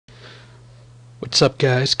What's up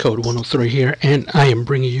guys, Code 103 here, and I am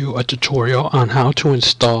bringing you a tutorial on how to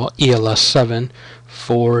install ELS 7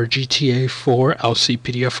 for GTA 4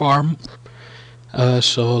 LCPDFR.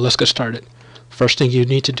 So let's get started. First thing you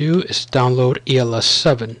need to do is download ELS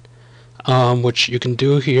 7, which you can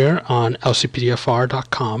do here on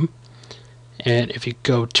lcpdfr.com. And if you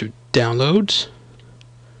go to downloads,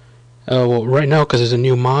 well right now because it's a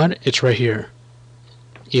new mod, it's right here,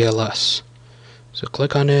 ELS. So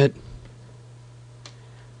click on it.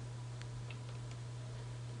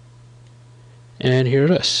 And here it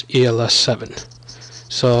is, ELS 7.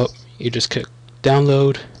 So you just click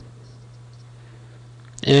download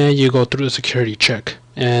and you go through the security check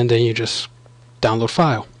and then you just download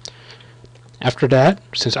file. After that,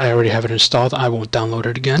 since I already have it installed, I won't download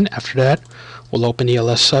it again. After that, we'll open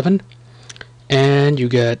ELS 7 and you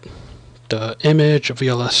get the image of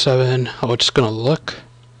ELS 7, how it's going to look,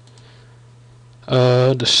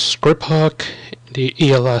 the script hook, the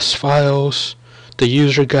ELS files, the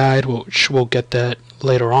user guide, which we'll get that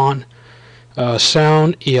later on,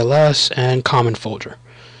 sound, ELS, and common folder.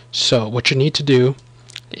 So what you need to do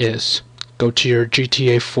is go to your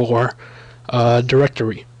GTA 4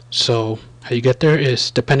 directory. So how you get there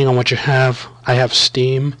is depending on what you have. I have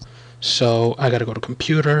Steam, so I gotta go to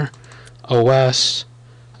computer, OS,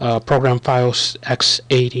 program files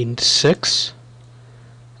x86,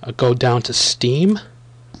 go down to Steam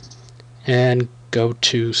and go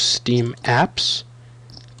to Steam apps,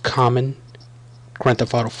 common, Grand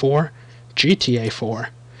Theft Auto 4, GTA 4,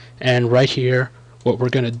 and right here what we're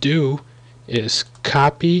going to do is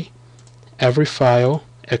copy every file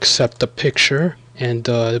except the picture and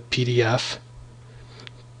the PDF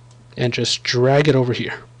and just drag it over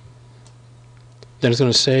here. Then it's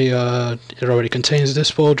going to say it already contains this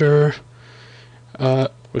folder. We're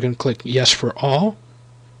going to click yes for all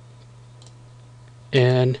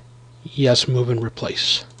and yes, move and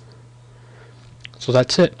replace. So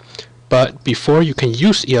that's it. But before you can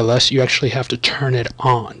use ELS, you actually have to turn it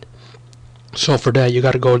on. So for that, you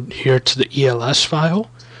got to go here to the ELS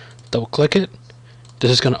file, double click it.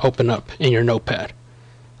 This is going to open up in your notepad.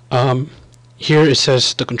 Here it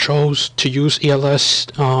says the controls to use ELS.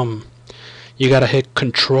 You got to hit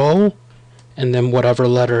control and then whatever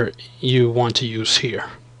letter you want to use here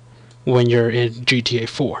when you're in GTA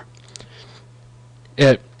 4.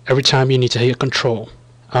 Every time you need to hit control.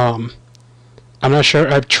 I'm not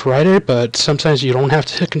sure, I've tried it, but sometimes you don't have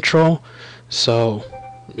to hit control, so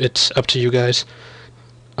it's up to you guys.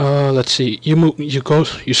 Let's see,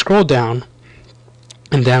 you scroll down,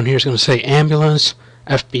 and down here is going to say ambulance,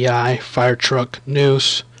 FBI, fire truck,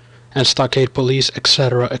 news, and stockade police,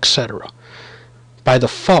 etc., etc. By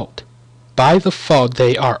default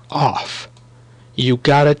they are off. You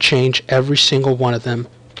gotta change every single one of them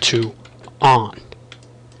to on.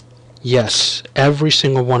 Yes, every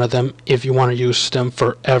single one of them if you want to use them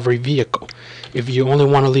for every vehicle. If you only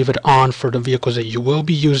want to leave it on for the vehicles that you will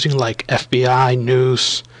be using, like FBI,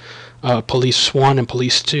 News, Police 1 and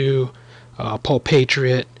Police 2, Pole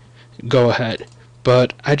Patriot, go ahead.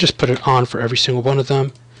 But I just put it on for every single one of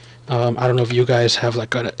them. I don't know if you guys have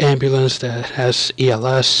like an ambulance that has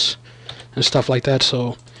ELS and stuff like that,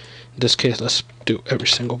 so in this case let's do every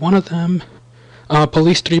single one of them.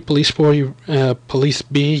 Police 3, Police 4, Police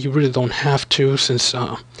B, you really don't have to, since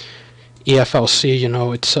EFLC, you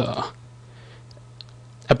know, it's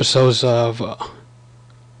episodes of,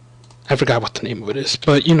 I forgot what the name of it is,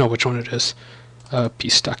 but you know which one it is. P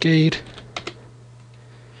Stockade.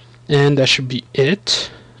 And that should be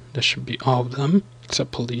it. That should be all of them,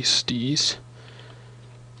 except Police D's.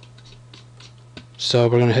 So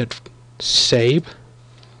we're going to hit save,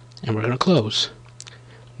 and we're going to close.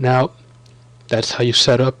 Now, that's how you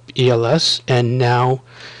set up ELS, and now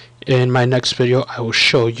in my next video I will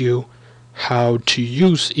show you how to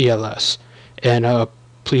use ELS. And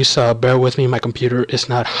please bear with me, my computer is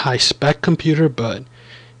not high spec computer, but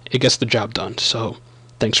it gets the job done. So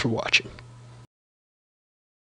thanks for watching.